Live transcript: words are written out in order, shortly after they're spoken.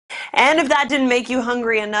And if that didn't make you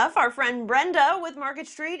hungry enough, our friend Brenda with Market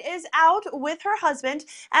Street is out with her husband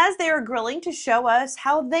as they are grilling to show us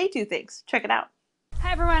how they do things. Check it out.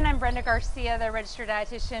 Hi everyone, I'm Brenda Garcia, the registered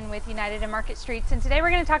dietitian with United and Market Streets, and today we're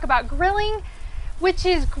going to talk about grilling, which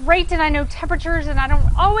is great. And I know temperatures and I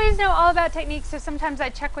don't always know all about techniques, so sometimes I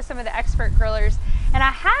check with some of the expert grillers. And I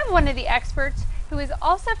have one of the experts who is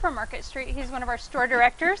also from Market Street. He's one of our store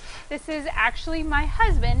directors. This is actually my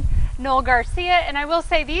husband, Noel Garcia, and I will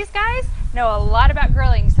say these guys know a lot about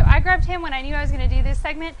grilling. So I grabbed him when I knew I was going to do this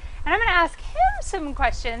segment, and I'm going to ask him some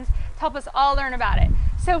questions to help us all learn about it.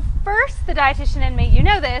 So first, the dietitian in me, you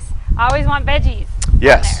know this, I always want veggies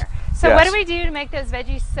Yes. on there. So yes. what do we do to make those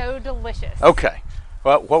veggies so delicious? Okay.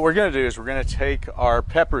 Well, what we're going to do is we're going to take our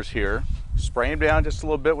peppers here, spray them down just a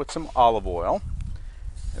little bit with some olive oil,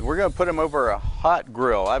 and we're going to put them over a hot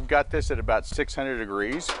grill. I've got this at about 600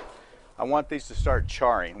 degrees. I want these to start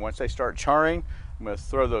charring. Once they start charring, I'm going to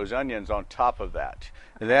throw those onions on top of that.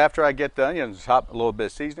 And then after I get the onions on top, a little bit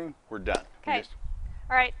of seasoning, we're done. Okay.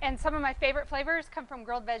 All right, and some of my favorite flavors come from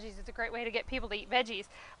grilled veggies. It's a great way to get people to eat veggies.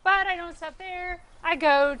 But I don't stop there. I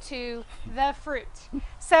go to the fruit.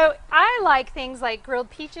 So I like things like grilled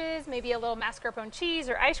peaches, maybe a little mascarpone cheese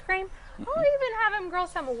or ice cream. I'll even have them grill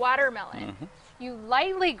some watermelon. You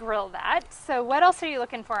lightly grill that. So what else are you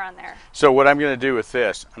looking for on there? So what I'm going to do with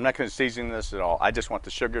this, I'm not going to season this at all. I just want the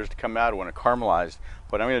sugars to come out. I want it caramelized.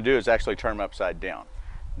 What I'm going to do is actually turn them upside down.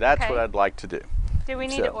 That's what I'd like to do. Do we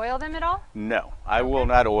need to oil them at all? No, I will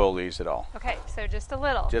not oil these at all. Okay, so just a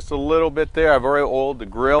little. Just a little bit there. I've already oiled the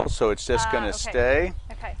grill, so it's just going to stay.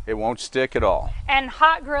 Okay. It won't stick at all. And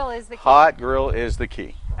hot grill is the key. Hot grill is the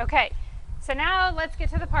key. Okay, so now let's get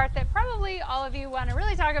to the part that probably all of you want to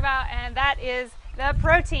really talk about, and that is the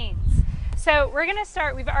proteins. So we're going to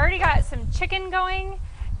start, we've already got some chicken going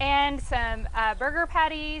and some burger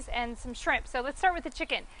patties and some shrimp. So let's start with the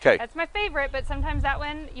chicken. Okay. That's my favorite, but sometimes that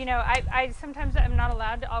one, you know, I sometimes I'm not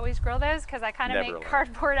allowed to always grill those because I kind of make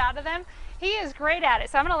cardboard out of them. He is great at it,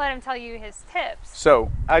 so I'm going to let him tell you his tips.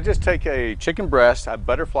 So I just take a chicken breast, I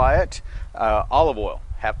butterfly it, olive oil.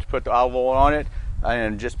 Have to put the olive oil on it,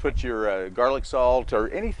 and just put your garlic salt or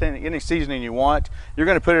anything, any seasoning you want. You're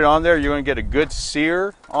going to put it on there. You're going to get a good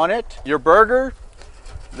sear on it. Your burger,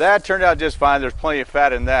 that turned out just fine. There's plenty of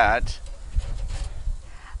fat in that.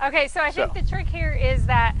 Okay, so I think the trick here is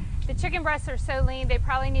that the chicken breasts are so lean, they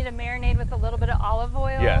probably need to marinate with a little bit of olive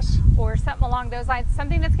oil. Yes. Or something along those lines,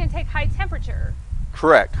 something that's going to take high temperature.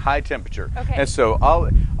 Correct, high temperature. Okay. And so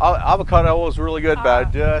avocado oil is really good,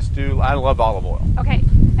 but I love olive oil. Okay,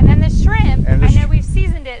 and then the shrimp, I know we've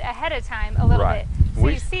seasoned it ahead of time a little bit. So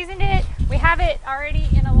we've seasoned it, we have it already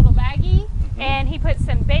in a little baggie, and he put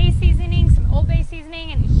some bay seasoning, some Old Bay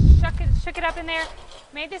seasoning, and he shook it up in there.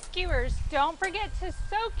 Made the skewers. Don't forget to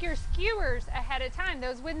soak your skewers ahead of time.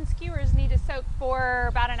 Those wooden skewers need to soak for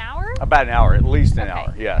about an hour? About an hour, at least an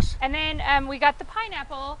hour, yes. And then we got the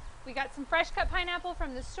pineapple. We got some fresh cut pineapple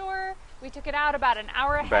from the store. We took it out about an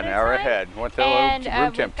hour ahead. About an hour ahead. Want that and room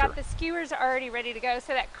temperature. We've got the skewers already ready to go.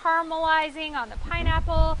 So that caramelizing on the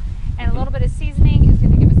pineapple and a little bit of seasoning is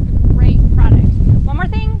going to give us a great product. One more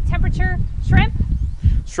thing, temperature, shrimp.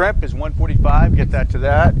 Shrimp is 145, get that to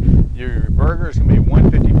that. Your burger is going to be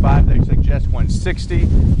 155, they suggest 160.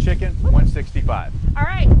 Chicken, 165. All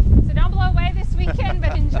right, so don't blow away this weekend,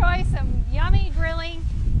 but enjoy some yummy grilling.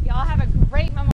 Y'all have a great moment.